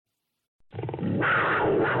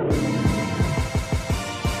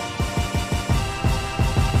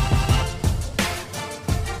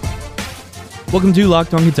Welcome to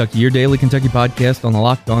Locked On Kentucky, your daily Kentucky podcast on the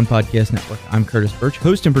Locked On Podcast Network. I'm Curtis Birch,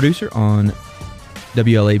 host and producer on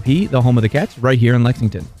WLAP, the home of the Cats, right here in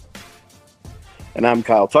Lexington. And I'm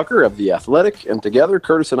Kyle Tucker of The Athletic, and together,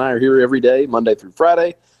 Curtis and I are here every day, Monday through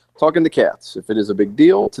Friday, talking to Cats. If it is a big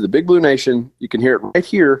deal to the Big Blue Nation, you can hear it right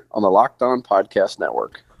here on the Locked On Podcast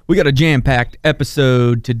Network. We got a jam-packed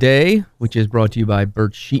episode today, which is brought to you by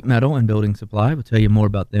Birch Sheet Metal and Building Supply. We'll tell you more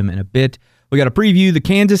about them in a bit. We got to preview the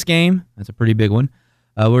Kansas game. That's a pretty big one.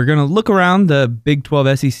 We're going to look around the Big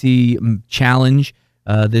 12 SEC Challenge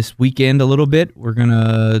this weekend a little bit. We're going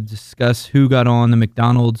to discuss who got on the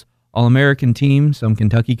McDonald's All-American team, some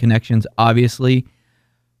Kentucky connections, obviously.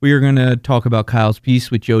 We are going to talk about Kyle's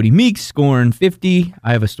piece with Jody Meeks scoring 50.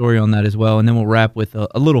 I have a story on that as well. And then we'll wrap with a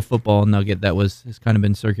little football nugget that has kind of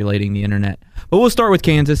been circulating the internet. But we'll start with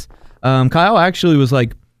Kansas. Kyle actually was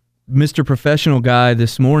like Mr. Professional guy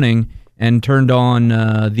this morning and turned on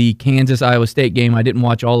the Kansas-Iowa State game. I didn't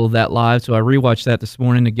watch all of that live, so I rewatched that this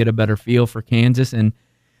morning to get a better feel for Kansas. And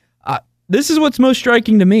this is what's most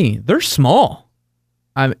striking to me. They're small.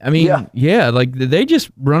 I mean, like they just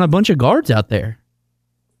run a bunch of guards out there.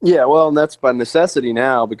 Yeah, well, and that's by necessity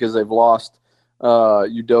now because they've lost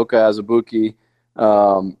Udoka Azubuike,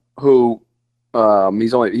 who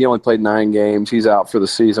he only played 9 games. He's out for the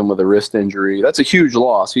season with a wrist injury. That's a huge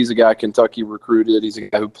loss. He's a guy Kentucky recruited. He's a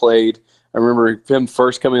guy who played. I remember him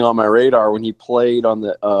first coming on my radar when he played on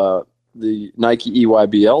the Nike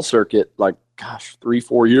EYBL circuit,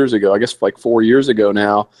 3-4 years ago. I guess 4 years ago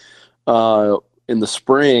now. In the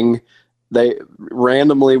spring, they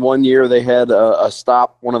randomly one year they had a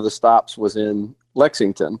stop. One of the stops was in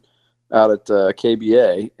Lexington, out at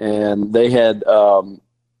KBA, and they had to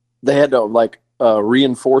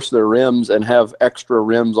reinforce their rims and have extra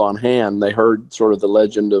rims on hand. They heard sort of the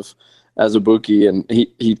legend of Azubuike, and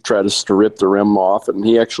he tried to rip the rim off, and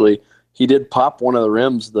he did pop one of the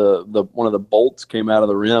rims. The one of the bolts came out of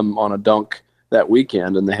the rim on a dunk that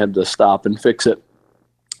weekend, and they had to stop and fix it.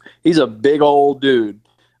 He's a big old dude,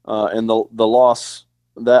 and the loss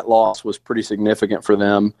was pretty significant for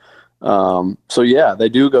them. So yeah, they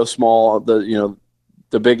do go small. The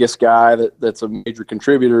biggest guy that's a major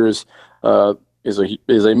contributor is a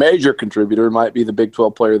major contributor. Might be the Big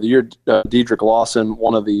 12 Player of the Year, Dedrick Lawson,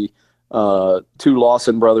 one of the 2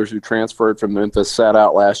 Lawson brothers who transferred from Memphis, sat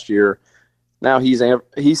out last year. Now he's like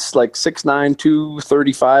 6'9",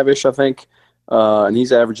 235-ish, I think, and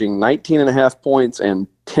he's averaging 19.5 points and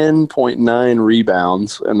 10.9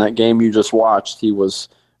 rebounds. And that game you just watched, he was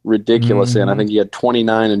ridiculous in. I think he had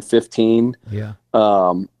 29 and 15. Yeah.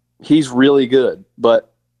 He's really good,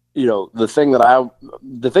 but the thing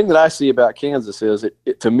that I see about Kansas is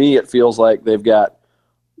to me it feels like they've got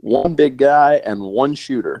one big guy and one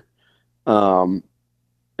shooter, and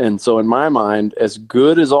so in my mind, as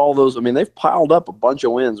good as all those, they've piled up a bunch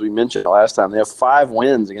of wins. We mentioned last time they have 5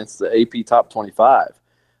 wins against the AP Top 25,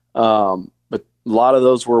 but a lot of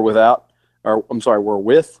those were with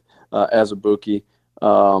Azubuike.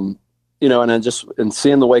 And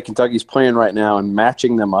seeing the way Kentucky's playing right now and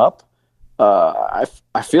matching them up, I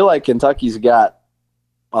feel like Kentucky's got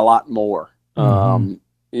a lot more. I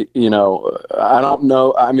don't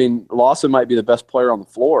know. Lawson might be the best player on the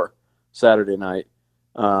floor Saturday night,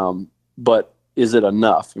 but is it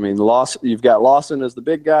enough? You've got Lawson as the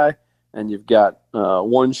big guy, and you've got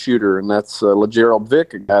one shooter, and that's LaGerald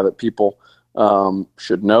Vick, a guy that people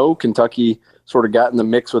should know. Kentucky sort of got in the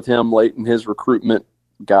mix with him late in his recruitment.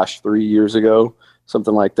 3 years ago,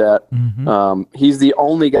 something like that. He's the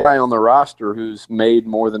only guy on the roster who's made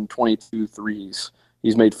more than 22 threes.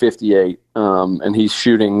 He's made 58, and he's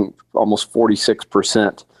shooting almost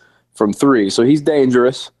 46% from 3. So he's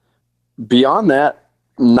dangerous. Beyond that,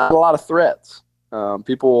 not a lot of threats.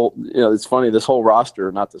 People, it's funny, this whole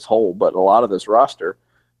roster, not this whole, but a lot of this roster,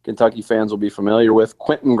 Kentucky fans will be familiar with.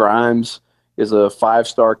 Quentin Grimes is a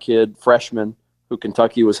 5-star kid, freshman, who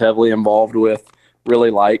Kentucky was heavily involved with.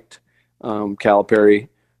 Really liked. Calipari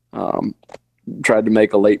tried to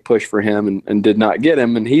make a late push for him and did not get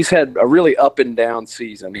him. And he's had a really up and down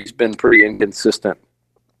season. He's been pretty inconsistent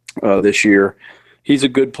this year. He's a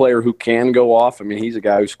good player who can go off. He's a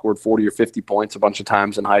guy who scored 40 or 50 points a bunch of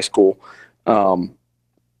times in high school.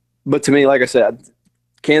 But to me, like I said,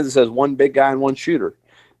 Kansas has one big guy and one shooter.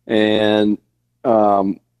 And,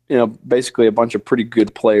 basically a bunch of pretty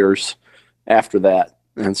good players after that.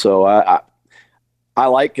 And so I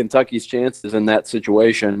like Kentucky's chances in that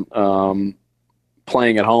situation,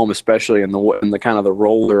 playing at home, especially in the kind of the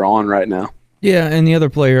role they're on right now. Yeah, and the other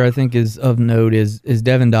player I think is of note is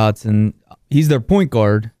Devin Dotson. he's their point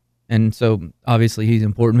guard, and so obviously he's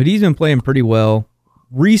important. But he's been playing pretty well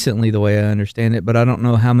recently, the way I understand it. But I don't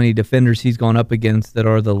know how many defenders he's gone up against that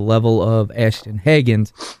are the level of Ashton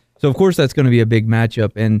Hagans. So of course that's going to be a big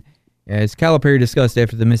matchup. And as Calipari discussed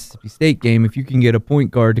after the Mississippi State game, if you can get a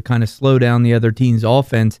point guard to kind of slow down the other team's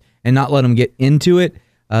offense and not let them get into it,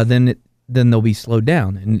 then they'll be slowed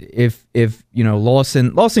down. And if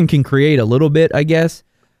Lawson can create a little bit, I guess,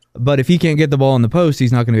 but if he can't get the ball in the post,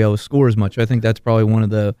 he's not going to be able to score as much. I think that's probably one of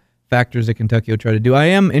the factors that Kentucky will try to do. I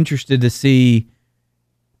am interested to see,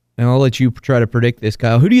 and I'll let you try to predict this,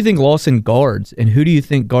 Kyle. Who do you think Lawson guards, and who do you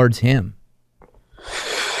think guards him?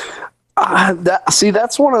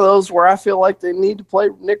 That's one of those where I feel like they need to play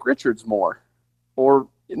Nick Richards more, or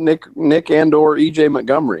Nick and or EJ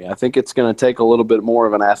Montgomery. I think it's going to take a little bit more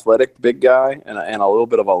of an athletic big guy and a little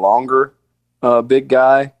bit of a longer big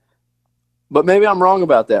guy. But maybe I'm wrong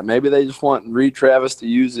about that. Maybe they just want Reed Travis to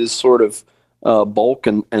use his sort of bulk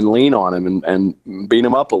and lean on him and beat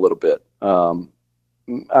him up a little bit. I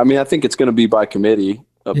think it's going to be by committee,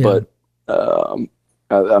 but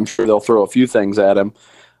I'm sure they'll throw a few things at him.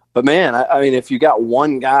 But, man, I mean, if you got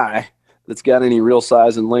one guy that's got any real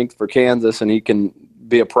size and length for Kansas and he can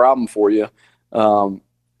be a problem for you,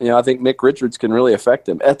 I think Nick Richards can really affect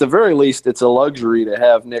him. At the very least, it's a luxury to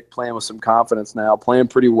have Nick playing with some confidence now, playing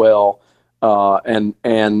pretty well, and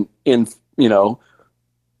in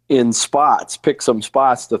spots, pick some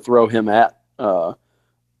spots to throw him at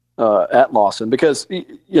Lawson, because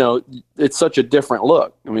it's such a different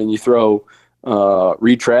look. I mean, you throw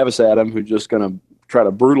Reed Travis at him, who's just going to try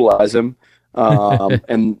to brutalize him,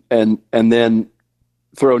 and then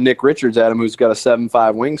throw Nick Richards at him, who's got a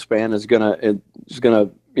 7'5" wingspan, is gonna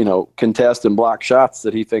contest and block shots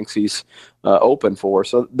that he thinks he's open for.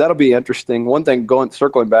 So that'll be interesting. One thing,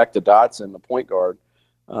 circling back to Dotson, the point guard,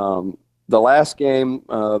 the last game,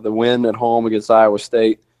 the win at home against Iowa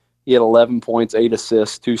State, he had 11 points, 8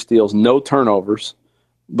 assists, 2 steals, no turnovers,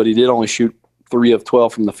 but he did only shoot 3 of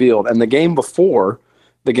 12 from the field. And the game before,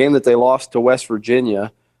 the game that they lost to West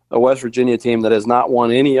Virginia, a West Virginia team that has not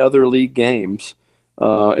won any other league games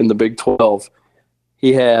in the Big 12,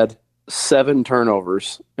 he had 7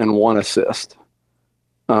 turnovers and 1 assist.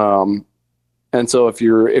 And so if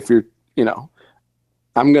you're,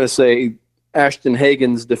 I'm going to say Ashton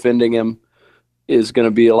Hagans defending him is going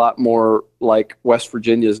to be a lot more like West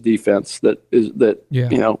Virginia's defense that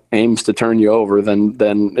aims to turn you over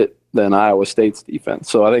than Iowa State's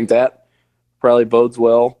defense. So I think that probably bodes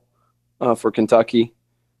well for Kentucky,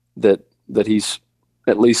 that he's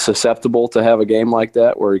at least susceptible to have a game like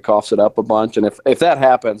that where he coughs it up a bunch. And if that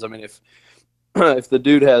happens, I mean, if the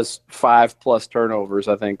dude has 5+ turnovers,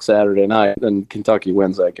 I think Saturday night, then Kentucky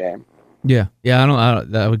wins that game. Yeah.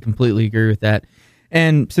 I would completely agree with that.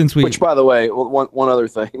 And which, by the way, one other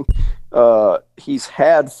thing, he's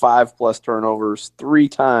had 5+ turnovers 3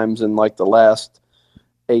 times in like the last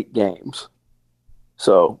 8 games.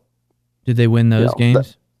 So, did they win those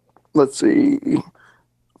games? Let's see,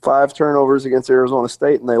 5 turnovers against Arizona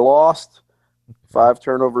State and they lost. 5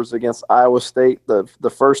 turnovers against Iowa State the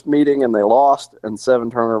first meeting and they lost, and 7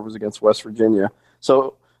 turnovers against West Virginia.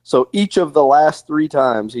 So each of the last 3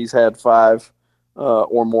 times he's had 5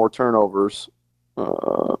 or more turnovers.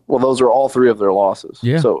 Those are all 3 of their losses.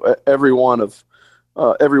 Yeah. So every one of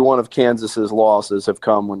Kansas's losses have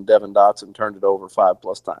come when Devin Dotson turned it over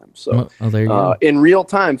 5+ times. So there you go. In real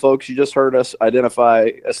time, folks, you just heard us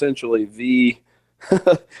identify essentially the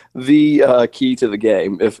key to the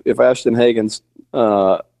game. If Ashton Hagans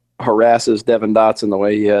harasses Devin Dotson the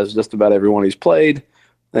way he has just about everyone he's played,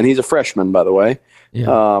 and he's a freshman, by the way.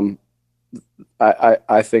 Yeah.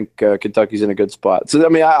 I think Kentucky's in a good spot. So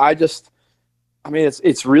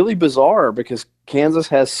it's really bizarre because Kansas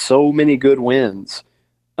has so many good wins,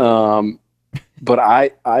 but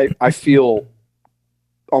I feel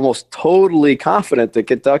almost totally confident that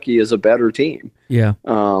Kentucky is a better team. Yeah.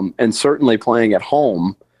 And certainly playing at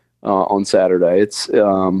home on Saturday, it's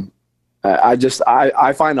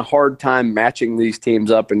I find a hard time matching these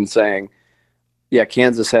teams up and saying, yeah,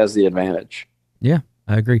 Kansas has the advantage. Yeah,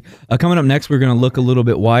 I agree. Coming up next, we're going to look a little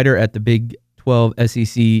bit wider at the Big 12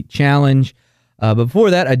 SEC Challenge. But before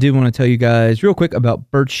that, I do want to tell you guys real quick about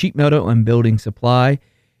Birch Sheet Metal and Building Supply.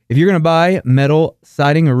 If you're going to buy metal,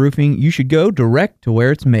 siding, or roofing, you should go direct to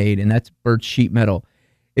where it's made, and that's Birch Sheet Metal.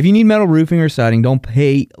 If you need metal roofing or siding, don't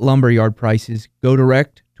pay lumberyard prices. Go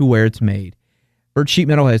direct to where it's made. Birch Sheet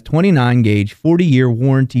Metal has 29-gauge, 40-year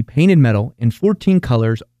warranty painted metal in 14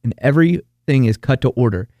 colors, and everything is cut to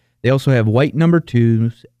order. They also have white number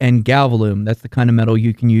 2s and Galvalume. That's the kind of metal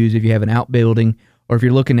you can use if you have an outbuilding or if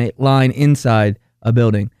you're looking at line inside a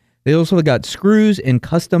building. They also got screws and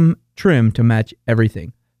custom trim to match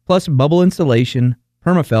everything. Plus bubble insulation,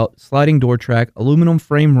 permafelt, sliding door track, aluminum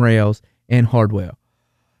frame rails, and hardware.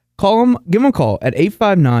 Give them a call at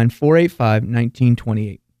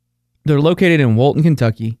 859-485-1928. They're located in Walton,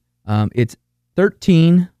 Kentucky. It's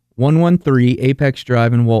 13113 Apex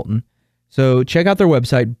Drive in Walton. So check out their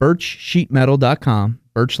website, birchsheetmetal.com.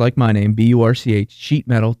 Birch like my name, B-U-R-C-H,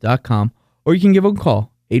 sheetmetal.com. Or you can give them a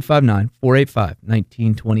call,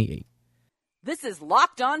 859-485-1928. This is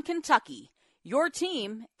Locked On Kentucky, your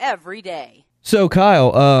team every day. So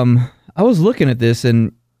Kyle, I was looking at this,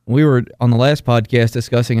 and we were on the last podcast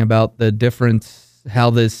discussing about the difference,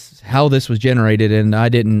 how this was generated, and I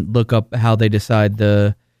didn't look up how they decide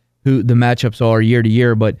who the matchups are year to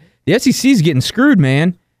year, but the SEC's getting screwed,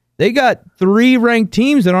 man. They got 3 ranked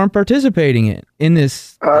teams that aren't participating in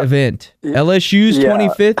this event. LSU's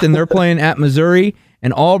 25th, and they're playing at Missouri,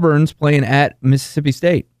 and Auburn's playing at Mississippi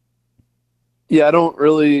State. Yeah, I don't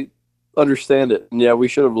really understand it. And yeah, we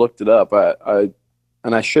should have looked it up. I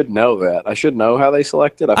should know that. I should know how they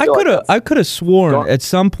selected. I could have sworn at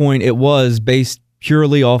some point it was based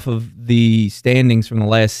purely off of the standings from the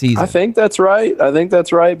last season. I think that's right.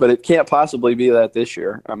 But it can't possibly be that this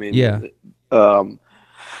year. I mean, yeah.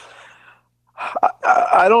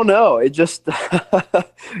 I don't know. It just, I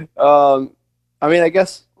mean, I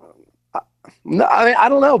guess, no, I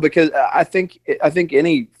don't know, because I think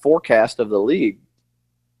any forecast of the league,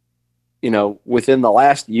 within the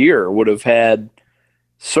last year would have had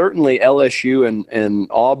certainly LSU and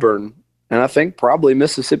Auburn, and I think probably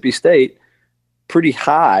Mississippi State pretty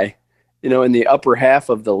high, in the upper half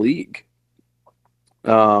of the league.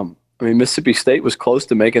 I mean, Mississippi State was close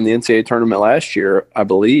to making the NCAA tournament last year, I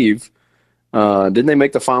believe. Didn't they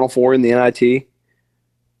make the Final Four in the NIT?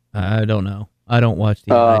 I don't know. I don't watch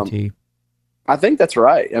the NIT. I think that's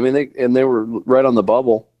right. I mean, they were right on the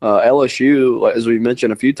bubble. LSU, as we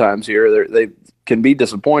mentioned a few times here, they can be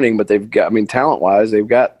disappointing, but they've got, I mean, talent-wise, they've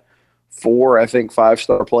got 4, I think,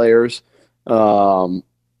 5-star players. And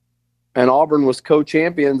Auburn was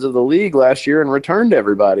co-champions of the league last year and returned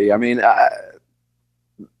everybody. I mean,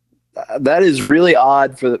 that is really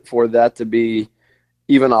odd for that to be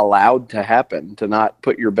even allowed to happen, to not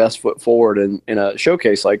put your best foot forward in a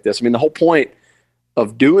showcase like this. I mean, the whole point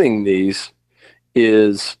of doing these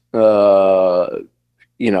is, to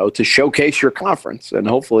showcase your conference and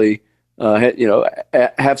hopefully,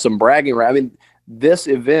 have some bragging rights. I mean, this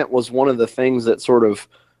event was one of the things that sort of,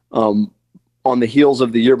 on the heels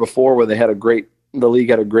of the year before, where the league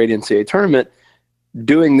had a great NCAA tournament.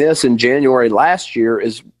 Doing this in January last year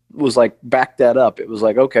was like back that up. It was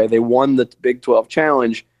like, okay, they won the Big 12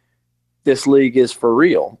 Challenge. This league is for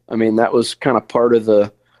real. I mean, that was kind of part of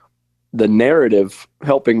the narrative,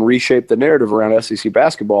 helping reshape the narrative around SEC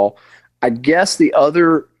basketball. I guess the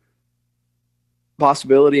other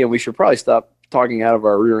possibility, and we should probably stop talking out of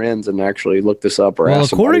our rear ends and actually look this up.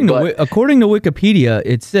 According to Wikipedia,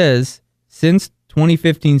 it says since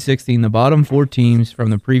 2015-16, the bottom 4 teams from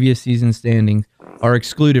the previous season standings are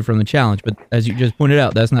excluded from the challenge. But as you just pointed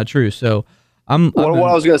out, that's not true. So what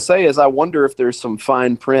I was going to say is, I wonder if there's some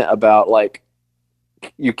fine print about, like,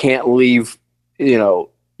 you can't leave a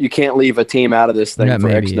team out of this thing for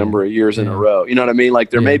X number of years in a row. You know what I mean?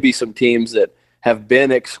 Like, there may be some teams that have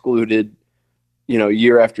been excluded,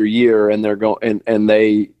 year after year, and they're going and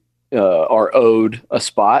they are owed a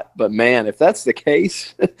spot. But man, if that's the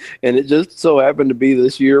case, and it just so happened to be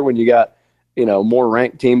this year when you got, more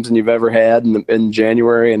ranked teams than you've ever had in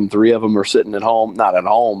January, and 3 of them are sitting not at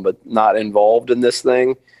home, but not involved in this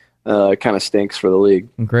thing, it kind of stinks for the league.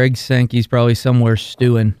 Greg Sankey's probably somewhere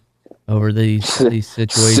stewing over these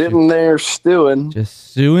situations. Sitting there stewing.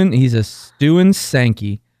 Just stewing. He's a stewing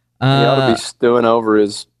Sankey. He ought to be stewing over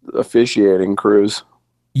his officiating crews.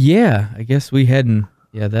 Yeah, I guess we hadn't.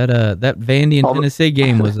 Yeah, that Vandy and Tennessee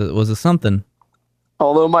game was a something.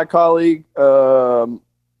 Although my colleague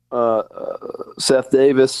Seth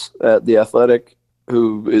Davis at The Athletic,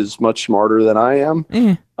 who is much smarter than I am,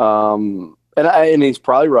 and he's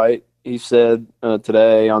probably right. He said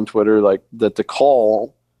today on Twitter, like, that the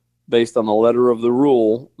call, based on the letter of the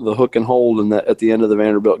rule, the hook and hold at the end of the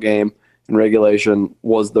Vanderbilt game in regulation,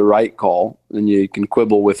 was the right call. And you can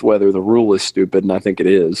quibble with whether the rule is stupid, and I think it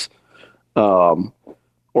is,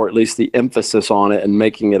 or at least the emphasis on it and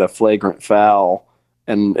making it a flagrant foul.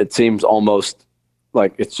 And it seems almost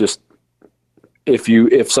like it's just,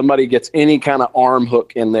 if somebody gets any kind of arm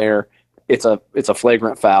hook in there, it's a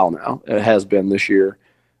flagrant foul now. It has been this year.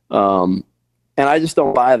 And I just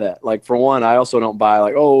don't buy that. Like, for one, I also don't buy,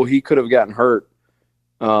 like, oh, he could have gotten hurt.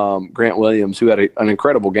 Grant Williams, who had an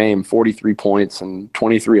incredible game, 43 points and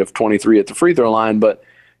 23 of 23 at the free throw line. But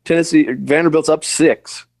Vanderbilt's up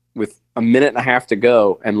 6 with a minute and a half to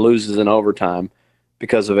go and loses in overtime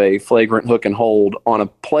because of a flagrant hook and hold on a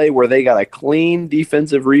play where they got a clean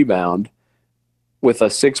defensive rebound with a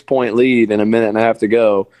 6-point lead and a minute and a half to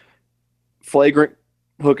go. Flagrant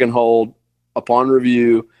hook and hold upon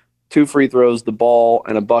review, 2 free throws, the ball,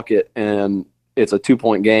 and a bucket, and it's a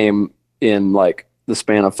 2-point game in like the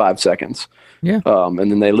span of 5 seconds. Yeah.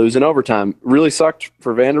 And then they lose in overtime. Really sucked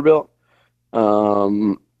for Vanderbilt.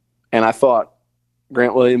 And I thought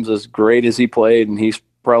Grant Williams, as great as he played, and he's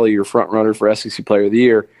probably your front runner for SEC Player of the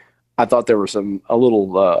Year, I thought there was a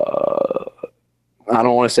little, I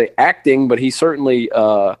don't want to say acting, but he certainly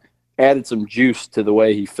added some juice to the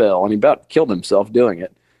way he fell, and he about killed himself doing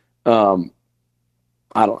it.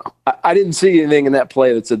 I don't know. I didn't see anything in that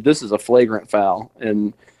play that said this is a flagrant foul.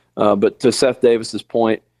 And but to Seth Davis's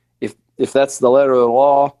point, if that's the letter of the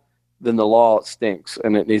law, then the law stinks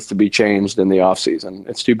and it needs to be changed in the offseason.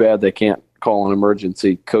 It's too bad they can't call an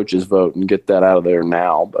emergency coaches vote and get that out of there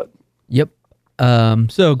now. But yep.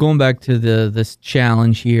 So going back to this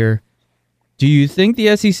challenge here, do you think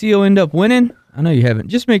the SEC will end up winning? I know you haven't.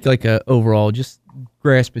 Just make like a overall, just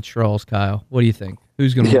grasp at straws, Kyle. What do you think?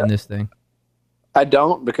 Who's going to win this thing? I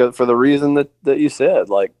don't, because for the reason that you said,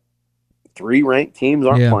 like 3 ranked teams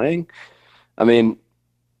aren't playing. I mean,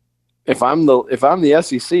 if I'm the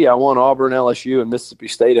SEC, I want Auburn, LSU, and Mississippi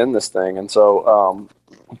State in this thing. And so,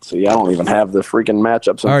 let's see, I don't even have the freaking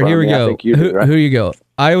matchups. All right, here we go. I think you do, right? Who you go?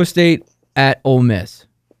 Iowa State at Ole Miss.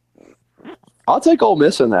 I'll take Ole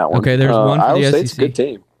Miss in that one. Okay, there's one for Iowa the State's SEC. a good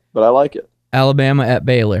team, but I like it. Alabama at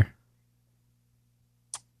Baylor.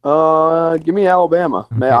 Give me Alabama.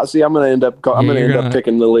 Okay. Man, see, I'm going to end up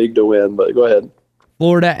picking the league to win, but go ahead.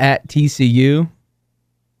 Florida at TCU.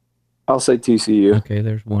 I'll say TCU. Okay,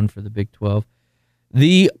 there's one for the Big 12.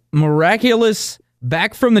 The miraculous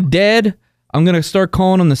back from the dead, I'm going to start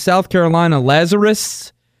calling them the South Carolina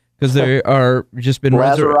Lazarus because they are just been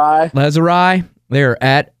Lazari. They're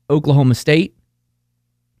at Oklahoma State.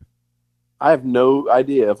 I have no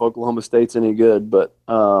idea if Oklahoma State's any good, but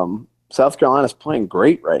South Carolina's playing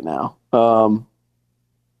great right now.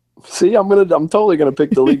 See, I'm totally gonna pick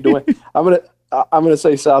the league to win. I'm gonna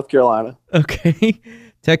say South Carolina. Okay.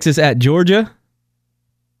 Texas at Georgia.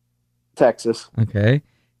 Texas. Okay.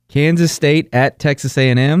 Kansas State at Texas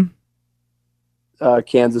A&M.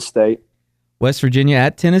 Kansas State. West Virginia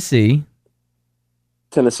at Tennessee.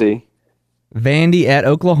 Tennessee. Vandy at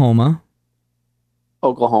Oklahoma.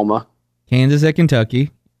 Oklahoma. Kansas at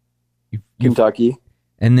Kentucky. Kentucky.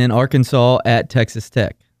 And then Arkansas at Texas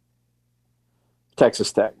Tech.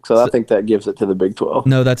 Texas Tech. So I think that gives it to the Big 12.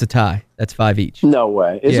 No, that's a tie. That's 5 each. No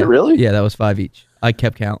way. Is it really? Yeah, that was 5 each. I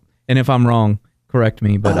kept count. And if I'm wrong, correct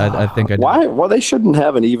me, but I think I did. Why? Well, they shouldn't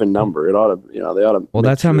have an even number. It ought to, they ought to. Well,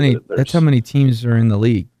 that's how many teams are in the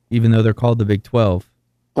league, even though they're called the Big 12.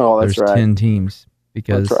 Oh, that's right. There's 10 teams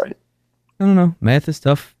because that's right. I don't know. Math is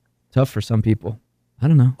tough for some people. I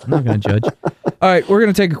don't know. I'm not going to judge. All right, we're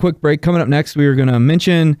going to take a quick break. Coming up next, we are going to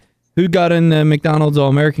mention who got in the McDonald's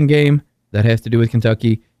All-American game. That has to do with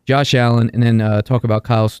Kentucky, Josh Allen, and then talk about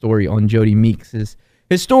Kyle's story on Jody Meeks'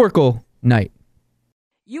 historical night.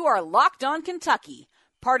 You are Locked On Kentucky,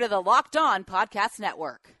 part of the Locked On Podcast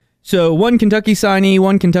Network. So one Kentucky signee,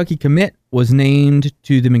 one Kentucky commit was named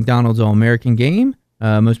to the McDonald's All-American game.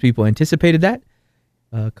 Most people anticipated that.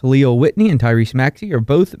 Khalil Whitney and Tyrese Maxey are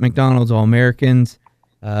both McDonald's All-Americans.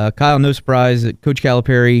 Kyle, no surprise that Coach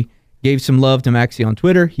Calipari gave some love to Maxey on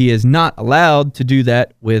Twitter. He is not allowed to do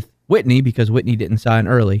that with Whitney because Whitney didn't sign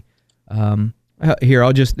early. Here,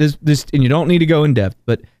 I'll just this, and you don't need to go in depth,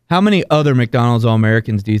 but how many other McDonald's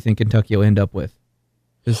All-Americans do you think Kentucky will end up with?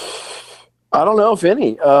 I don't know if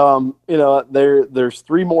any. There's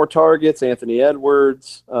 3 more targets: Anthony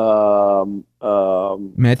Edwards, Matthew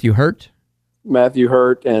Hurt,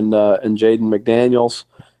 and Jaden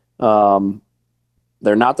McDaniels.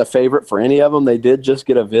 They're not the favorite for any of them. They did just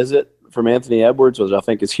get a visit from Anthony Edwards, which I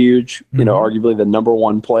think is huge. Mm-hmm. Arguably the number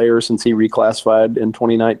 1 player since he reclassified in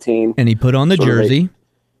 2019. And he put on the jersey.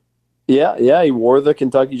 Yeah, he wore the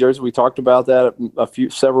Kentucky jersey. We talked about that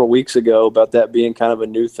several weeks ago, about that being kind of a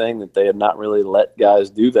new thing that they had not really let guys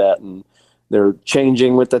do that, and they're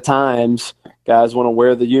changing with the times. Guys want to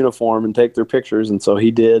wear the uniform and take their pictures, and so he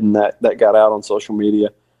did, and that got out on social media.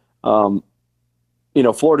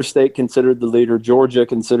 Florida State considered the leader. Georgia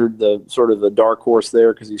considered the sort of the dark horse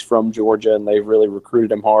there because he's from Georgia and they've really recruited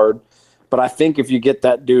him hard. But I think if you get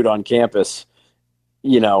that dude on campus,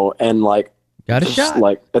 and got a shot.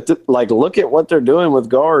 Look at what they're doing with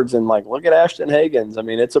guards and look at Ashton Hagans. I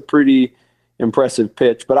mean, it's a pretty impressive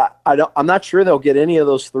pitch. But I'm not sure they'll get any of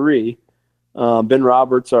those 3. Ben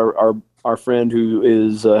Roberts, our our friend who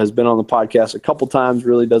has been on the podcast a couple times,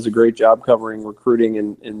 really does a great job covering recruiting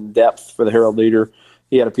in depth for the Herald Leader.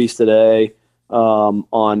 He had a piece today on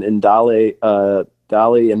Dali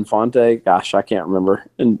Infante. Gosh, I can't remember.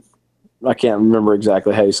 And I can't remember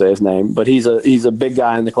exactly how you say his name, but he's a big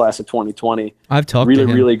guy in the class of 2020. I've talked really, to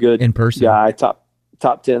him really good in person. Guy, top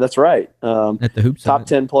 10. That's right. At the Hoops top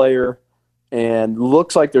 10 player, and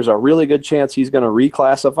looks like there's a really good chance he's going to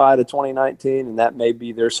reclassify to 2019, and that may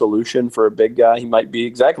be their solution for a big guy. He might be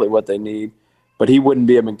exactly what they need, but he wouldn't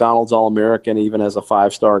be a McDonald's All-American even as a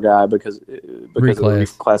 5-star guy because of the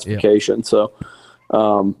reclassification. Yeah. So,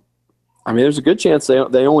 I mean, there's a good chance they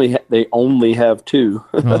only have 2.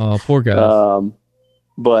 Oh, poor guys.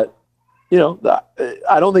 But you know,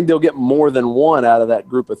 I don't think they'll get more than 1 out of that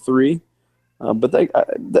group of 3. But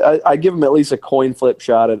I give them at least a coin flip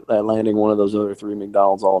shot at landing one of those other 3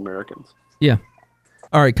 McDonald's All-Americans. Yeah.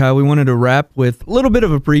 All right, Kyle, we wanted to wrap with a little bit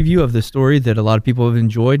of a preview of the story that a lot of people have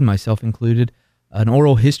enjoyed, myself included, an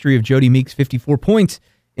oral history of Jody Meeks' 54 points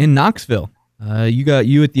in Knoxville.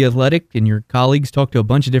 You at The Athletic and your colleagues talked to a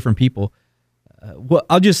bunch of different people. Well,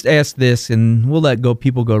 I'll just ask this, and we'll let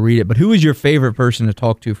people go read it, but who was your favorite person to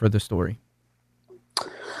talk to for the story?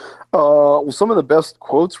 Well, some of the best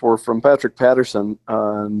quotes were from Patrick Patterson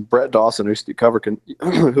and Brett Dawson, who used to cover,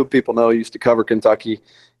 who people know used to cover Kentucky.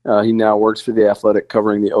 He now works for The Athletic,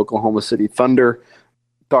 covering the Oklahoma City Thunder.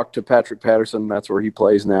 Talked to Patrick Patterson, that's where he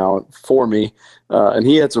plays now for me, and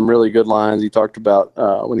he had some really good lines. He talked about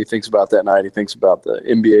when he thinks about that night, he thinks about the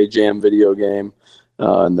NBA Jam video game,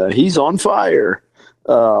 and he's on fire.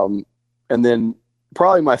 And then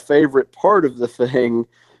probably my favorite part of the thing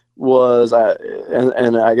was,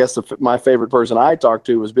 and I guess my favorite person I talked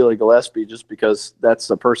to was Billy Gillispie, just because that's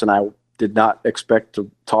the person I did not expect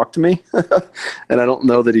to talk to me. And I don't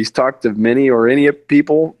know that he's talked to many or any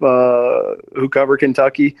people who cover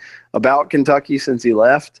Kentucky about Kentucky since he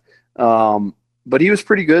left. But he was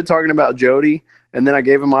pretty good talking about Jody. And then I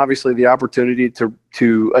gave him obviously the opportunity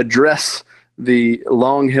to address the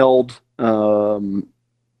long-held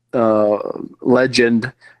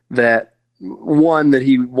legend that, one, that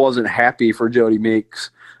he wasn't happy for Jody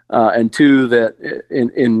Meeks, and 2, that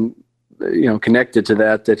in connected to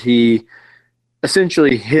that he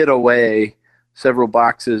essentially hid away several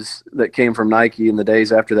boxes that came from Nike in the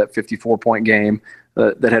days after that 54-point game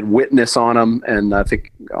that had witness on them, and I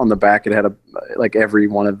think on the back it had like every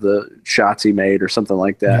one of the shots he made or something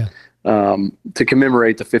like that, to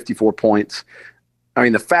commemorate the 54 points. I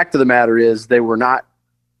mean, the fact of the matter is they were not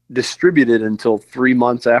distributed until 3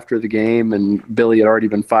 months after the game, and Billy had already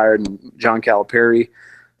been fired and John Calipari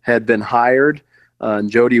had been hired, and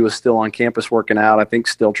Jody was still on campus working out, I think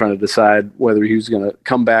still trying to decide whether he was going to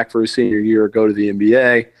come back for his senior year or go to the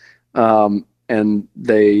NBA. And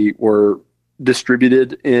they were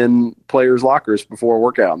distributed in players' lockers before a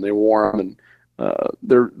workout, and they wore them, and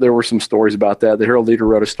there were some stories about that. The Herald Leader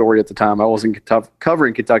wrote a story at the time. I wasn't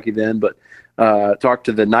covering Kentucky then, but talked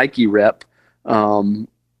to the Nike rep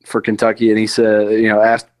for Kentucky, and he said,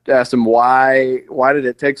 asked him why did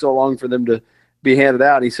it take so long for them to be handed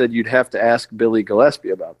out? And he said, you'd have to ask Billy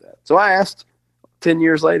Gillispie about that. So I asked, 10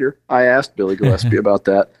 years later, Billy Gillispie about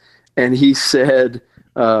that, and he said,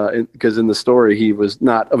 because in the story he was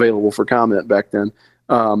not available for comment back then,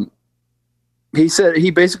 he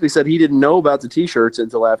basically said he didn't know about the T-shirts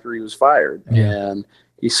until after he was fired, and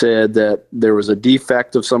he said that there was a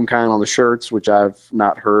defect of some kind on the shirts, which I've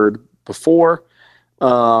not heard before.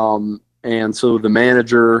 And so the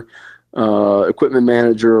manager, equipment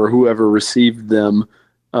manager, or whoever received them,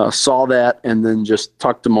 saw that and then just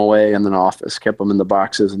tucked them away in an office, kept them in the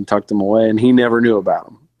boxes and tucked them away, and he never knew about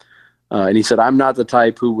them. And he said, I'm not the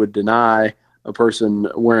type who would deny a person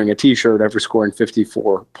wearing a T-shirt after scoring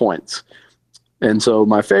 54 points. And so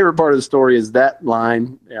my favorite part of the story is that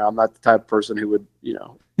line. I'm not the type of person who would,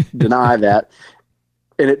 deny that.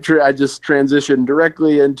 And I just transitioned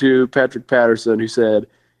directly into Patrick Patterson, who said,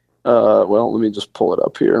 well, let me just pull it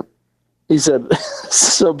up here. He said,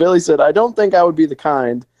 so Billy said, I don't think I would be the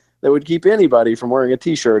kind that would keep anybody from wearing a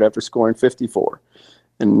T-shirt after scoring 54.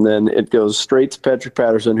 And then it goes straight to Patrick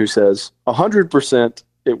Patterson, who says, 100%,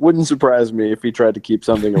 it wouldn't surprise me if he tried to keep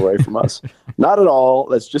something away from us. Not at all.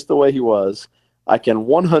 That's just the way he was. I can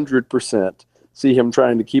 100% see him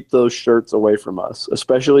trying to keep those shirts away from us,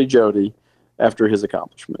 especially Jody, after his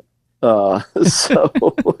accomplishment. I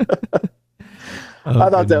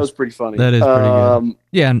thought that was pretty funny. That is pretty good.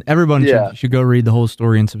 Yeah, and everyone should go read the whole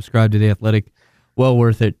story and subscribe to The Athletic. Well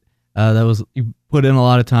worth it. You put in a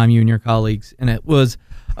lot of time, you and your colleagues, and it was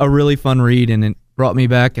a really fun read, and it brought me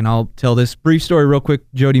back, and I'll tell this brief story real quick.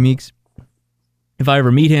 Jody Meeks, If I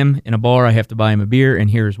ever meet him in a bar, I have to buy him a beer, and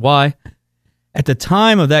here's why. At the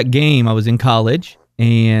time of that game, I was in college,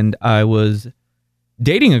 and I was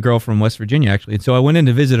dating a girl from West Virginia, actually. And so I went in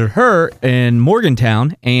to visit her in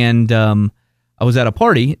Morgantown, and I was at a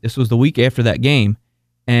party. This was the week after that game,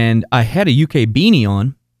 and I had a UK beanie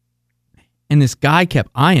on, and this guy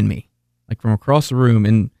kept eyeing me, like from across the room.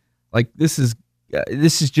 And like this is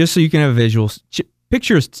just so you can have a visual.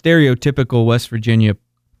 Picture a stereotypical West Virginia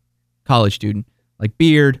college student. Like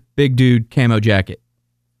beard, big dude, camo jacket,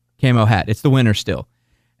 camo hat. It's the winter still.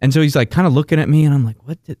 And so he's like kind of looking at me, and I'm like,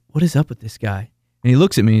 what is up with this guy? And he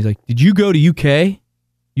looks at me, and he's like, did you go to UK?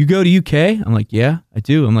 You go to UK? I'm like, yeah, I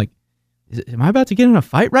do. I'm like, am I about to get in a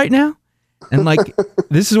fight right now? And like,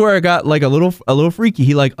 this is where I got like a little freaky.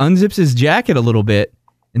 He like unzips his jacket a little bit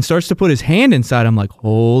and starts to put his hand inside. I'm like,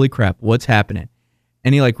 holy crap, what's happening?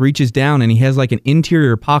 And he like reaches down, and he has like an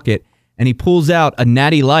interior pocket, and he pulls out a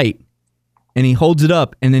Natty Light. And he holds it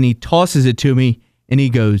up, and then he tosses it to me, and he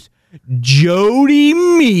goes, Jody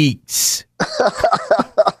Meeks.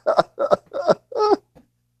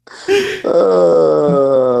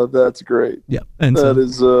 That's great. Yeah, and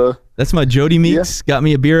that's my Jody Meeks. Got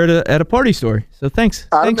me a beer at a party store. So thanks,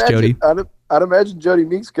 Jody. I'd imagine Jody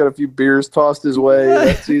Meeks got a few beers tossed his way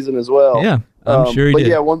that season as well. Yeah, I'm sure he did. But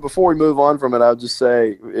yeah, before we move on from it, I'll just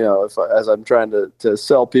say, as I'm trying to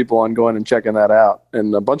sell people on going and checking that out,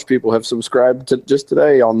 and a bunch of people have subscribed to just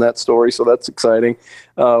today on that story, so that's exciting.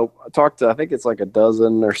 I talked to, I think it's like a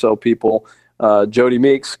dozen or so people. Jody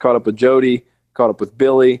Meeks, caught up with Jody, caught up with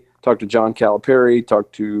Billy, talked to John Calipari,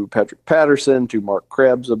 talked to Patrick Patterson, to Mark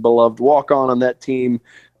Krebs, a beloved walk-on on that team,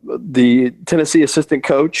 the Tennessee assistant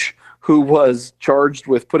coach, who was charged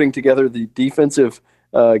with putting together the defensive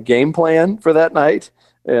game plan for that night,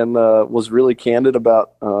 and was really candid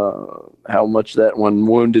about how much that one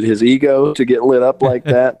wounded his ego to get lit up like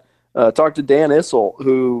that. Talked to Dan Issel,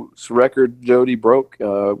 whose record Jody broke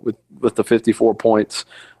with the 54 points.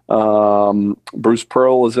 Bruce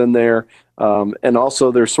Pearl is in there. And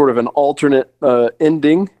also there's sort of an alternate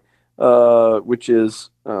ending, which is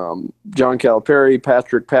John Calipari,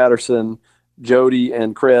 Patrick Patterson, Jody,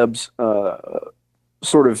 and Krebs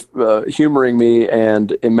sort of humoring me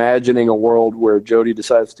and imagining a world where Jody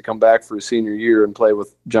decides to come back for his senior year and play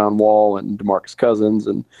with John Wall and DeMarcus Cousins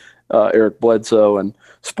and Eric Bledsoe. And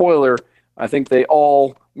spoiler, I think they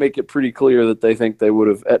all make it pretty clear that they think they would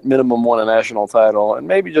have at minimum won a national title and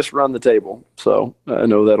maybe just run the table. So I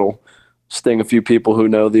know that'll sting a few people who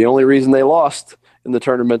know the only reason they lost in the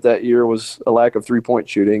tournament that year was a lack of three-point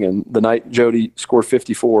shooting. And the night Jody scored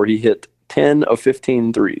 54, he hit 10 of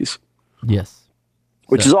 15 threes. Yes.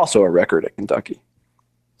 Which is also a record at Kentucky.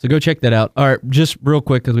 So go check that out. All right, just real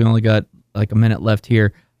quick, because we only got like a minute left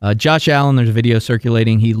here. Josh Allen, there's a video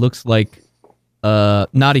circulating. He looks like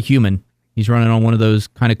not a human. He's running on one of those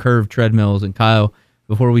kind of curved treadmills. And Kyle,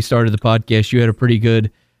 before we started the podcast, you had a pretty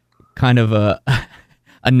good kind of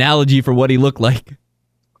analogy for what he looked like.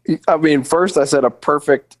 I mean, first I said a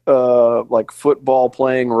perfect like football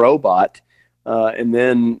playing robot, and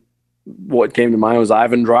then what came to mind was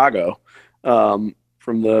Ivan Drago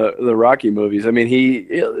from the Rocky movies. I mean,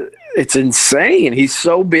 it's insane. He's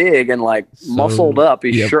so big and like muscled up.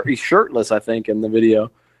 He's shirtless, I think, in the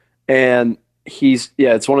video, and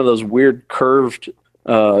it's one of those weird curved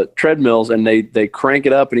treadmills, and they crank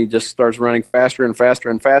it up, and he just starts running faster and faster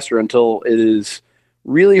and faster until it is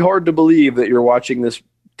really hard to believe that you're watching this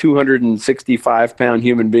 265-pound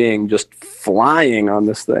human being just flying on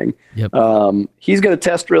this thing. Yep. He's going to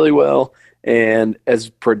test really well, and as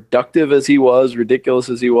productive as he was, ridiculous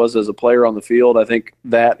as he was as a player on the field, I think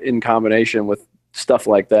that in combination with stuff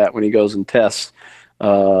like that, when he goes and tests,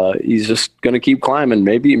 he's just going to keep climbing.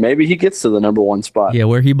 Maybe he gets to the number one spot. Yeah,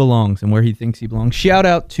 where he belongs and where he thinks he belongs. Shout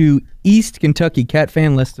out to East Kentucky Cat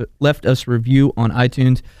Fan, left us a review on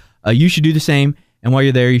iTunes. You should do the same. And while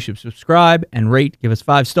you're there, you should subscribe and rate, give us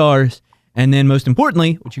 5 stars. And then most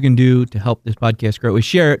importantly, what you can do to help this podcast grow is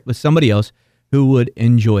share it with somebody else who would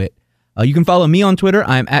enjoy it. You can follow me on Twitter.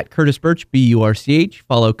 I'm at Curtis Birch, BURCH.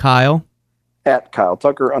 Follow Kyle. At Kyle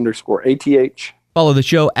Tucker _ATH. Follow the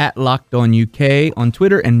show at Locked On UK on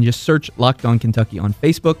Twitter and just search Locked On Kentucky on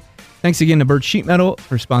Facebook. Thanks again to Birch Sheet Metal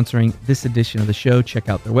for sponsoring this edition of the show. Check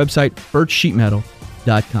out their website,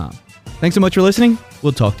 birchsheetmetal.com. Thanks so much for listening.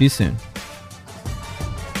 We'll talk to you soon.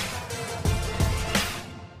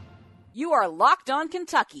 You are Locked On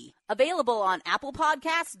Kentucky, available on Apple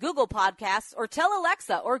Podcasts, Google Podcasts, or tell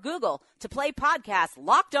Alexa or Google to play podcast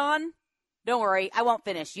Locked On. Don't worry, I won't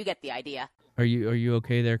finish. You get the idea. Are you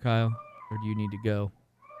okay there, Kyle? Or do you need to go?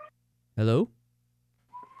 Hello?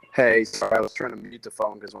 Hey, sorry, I was trying to mute the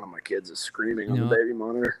phone because one of my kids is screaming on the No. baby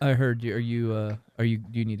monitor. I heard you. Do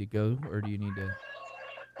you need to go or do you need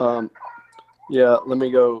to? Yeah, let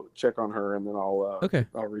me go check on her and then I'll Okay.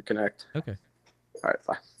 I'll reconnect. Okay. All right,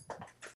 bye.